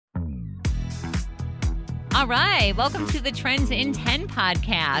All right. Welcome to the Trends in 10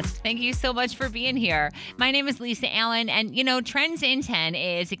 podcast. Thank you so much for being here. My name is Lisa Allen, and Trends in 10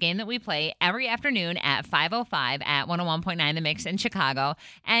 is a game that we play every afternoon at 5:05 at 101.9 The Mix in Chicago.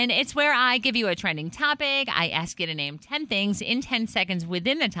 And it's where I give you a trending topic. I ask you to name 10 things in 10 seconds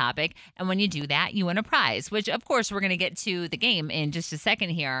within the topic. And when you do that, you win a prize, which, of course, we're going to get to the game in just a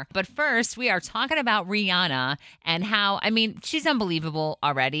second here. But first, we are talking about Rihanna and how, she's unbelievable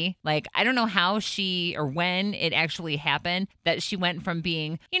already. Like, I don't know how she or when it actually happened that she went from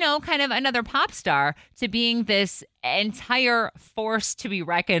being, kind of another pop star to being this entire force to be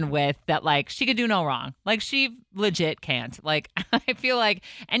reckoned with that, like, she could do no wrong. Like, she legit can't. Like, I feel like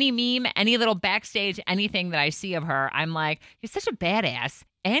any meme, any little backstage, anything that I see of her, I'm like, you're such a badass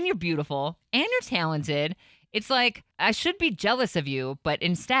and you're beautiful and you're talented. It's like, I should be jealous of you, but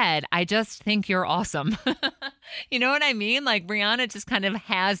instead, I just think you're awesome. You know what I mean? Like, Rihanna just kind of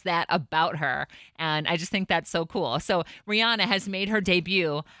has that about her, and I just think that's so cool. So Rihanna has made her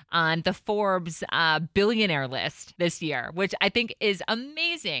debut on the Forbes Billionaire list this year, which I think is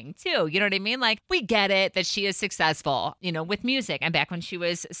amazing, too. You know what I mean? Like, we get it that she is successful, with music, and back when she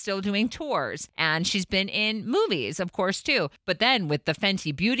was still doing tours, and she's been in movies, of course, too. But then with the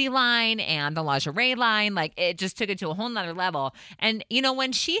Fenty Beauty line and the lingerie line, like, it just took it to a whole nother level. And,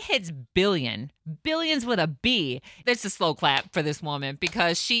 when she hits billions with a B, it's a slow clap for this woman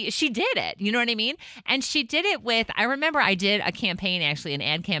because she did it. You know what I mean? And she did it with, I remember I did a campaign, actually, an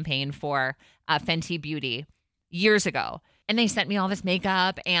ad campaign for Fenty Beauty years ago. And they sent me all this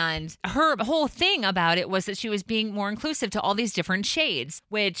makeup, and her whole thing about it was that she was being more inclusive to all these different shades,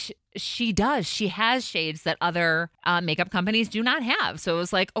 which she does. She has shades that other makeup companies do not have. So it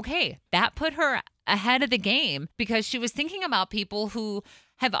was like, okay, that put her ahead of the game because she was thinking about people who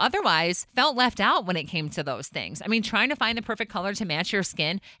have otherwise felt left out when it came to those things. Trying to find the perfect color to match your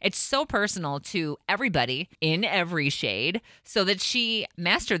skin, it's so personal to everybody in every shade. So that she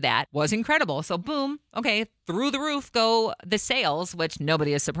mastered that was incredible. So boom, okay, through the roof go the sales, which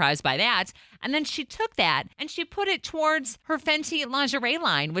nobody is surprised by that. And then she took that and she put it towards her Fenty lingerie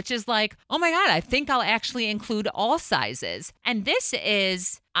line, which is like, oh my God, I think I'll actually include all sizes. And this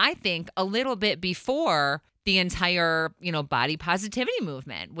is, I think, a little bit before the entire, body positivity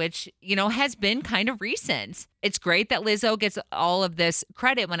movement, which, has been kind of recent. It's great that Lizzo gets all of this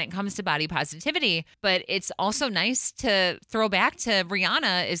credit when it comes to body positivity, but it's also nice to throw back to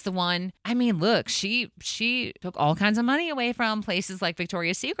Rihanna is the one. Look, she took all kinds of money away from places like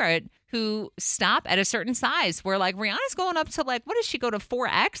Victoria's Secret who stop at a certain size where, like, Rihanna's going up to, like, what does she go to,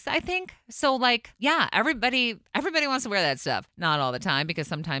 4X, I think? So, like, yeah, everybody wants to wear that stuff. Not all the time, because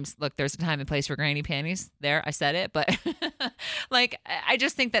sometimes, look, there's a time and place for granny panties. There, I said it, but like, I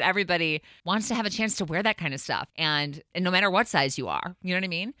just think that everybody wants to have a chance to wear that kind of stuff. And no matter what size you are, you know what I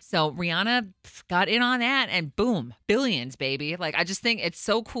mean? So Rihanna got in on that and boom, billions, baby. Like, I just think it's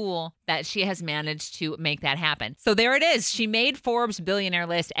so cool that she has managed to make that happen. So there it is. She made Forbes Billionaire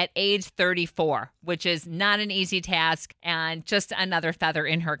list at age 34, which is not an easy task and just another feather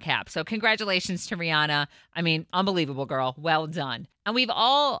in her cap. So congratulations to Rihanna. Unbelievable, girl. Well done. And we've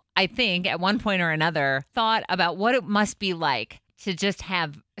all, I think, at one point or another, thought about what it must be like to just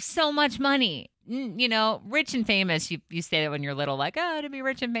have so much money. Rich and famous, you say that when you're little, like, oh, to be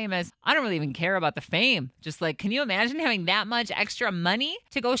rich and famous. I don't really even care about the fame. Just like, can you imagine having that much extra money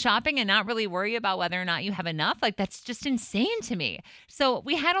to go shopping and not really worry about whether or not you have enough? Like, that's just insane to me. So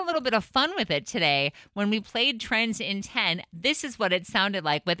we had a little bit of fun with it today when we played Trends in 10. This is what it sounded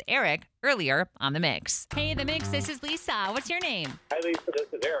like with Eric earlier on The Mix. Hey, The Mix, this is Lisa. What's your name? Hi, Lisa. This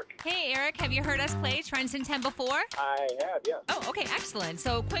is Eric. Hey, Eric. Have you heard us play Trends in 10 before? I have, yes. Oh, okay. Excellent.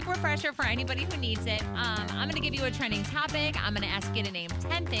 So quick refresher for anybody who needs it. I'm going to give you a trending topic. I'm going to ask you to name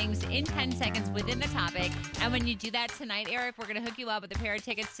 10 things in 10 seconds within the topic. And when you do that tonight, Eric, we're going to hook you up with a pair of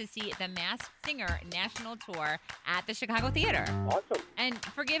tickets to see the Masked Singer National Tour at the Chicago Theater. Awesome. And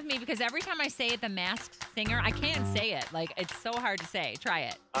forgive me, because every time I say it, the Masked Singer, I can't say it. Like, it's so hard to say. Try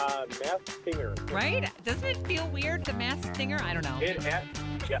it. Masked Singer. Right? Doesn't it feel weird, the Masked Singer? I don't know. Yes,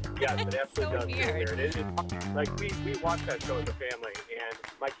 it absolutely so does feel weird. weird. It's like, we watch that show as a family, and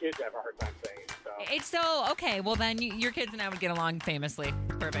my kids have a hard time saying it. So. It's so, okay, well then your kids and I would get along famously.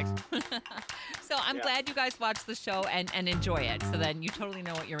 Perfect. So I'm glad you guys watch the show and enjoy it. So then you totally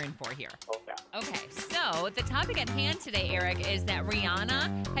know what you're in for here. Oh, yeah. Okay, so the topic at hand today, Eric, is that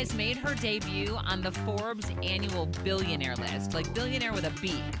Rihanna has made her debut on the Forbes annual Billionaire list, like Billionaire with a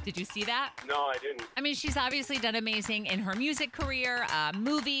B. Did you see that? No, I didn't. I mean, she's obviously done amazing in her music career,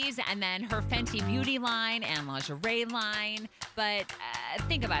 movies, and then her Fenty beauty line and lingerie line. But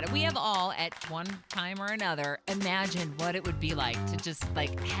think about it. We have all, at one time or another, imagined what it would be like to just,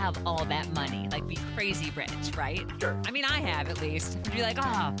 like, have all that money, like, be crazy rich, right? Sure. I mean, I have, at least. I'd be like,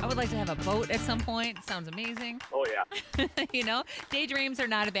 oh, I would like to have a boat at some point. Sounds amazing. Oh, yeah. You know, daydreams are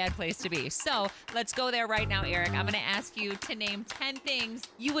not a bad place to be. So let's go there right now, Eric. I'm going to ask you to name 10 things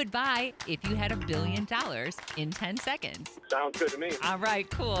you would buy if you had $1 billion in 10 seconds. Sounds good to me. All right,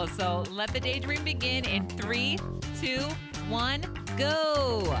 cool. So let the daydream begin in 3, 2, 1,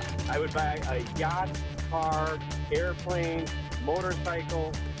 go. I would buy a yacht, car, airplane,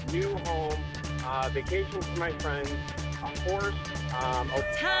 motorcycle, new home, vacation for my friends, a horse, a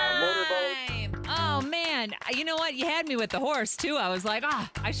motorboat. Time. Oh, man. You know what? You had me with the horse, too. I was like,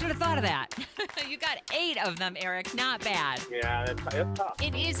 I should have thought of that. You got 8 of them, Eric. Not bad. Yeah, that's tough.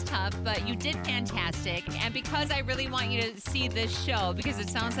 It is tough, but you did fantastic. And because I really want you to see this show, because it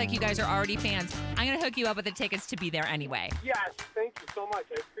sounds like you guys are already fans, I'm going to hook you up with the tickets to be there anyway. Yes, thank you so much.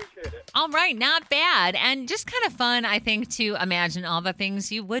 I appreciate it. All right, not bad. And just kind of fun, I think, to imagine all the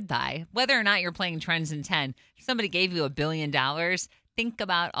things you would buy. Whether or not you're playing Trends in 10, if somebody gave you $1 billion, think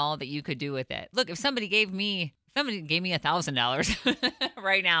about all that you could do with it. Look, if somebody gave me $1,000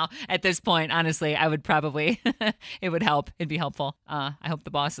 right now at this point, honestly, I would probably, it would help. It'd be helpful. I hope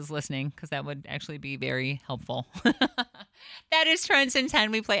the boss is listening, because that would actually be very helpful. That is Trends in 10.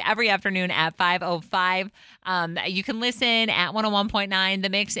 We play every afternoon at 5:05. You can listen at 101.9 The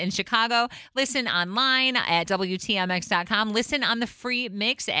Mix in Chicago. Listen online at WTMX.com. Listen on the free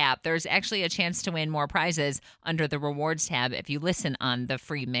Mix app. There's actually a chance to win more prizes under the rewards tab if you listen on the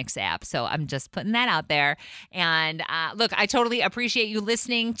free Mix app. So I'm just putting that out there. And look, I totally appreciate you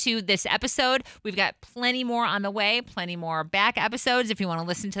listening to this episode. We've got plenty more on the way, plenty more back episodes if you want to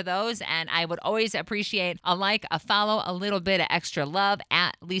listen to those. And I would always appreciate a like, a follow, a little bit of extra love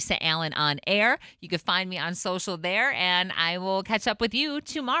at Lisa Allen on Air. You can find me on social there, and I will catch up with you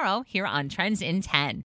tomorrow here on Trends in 10.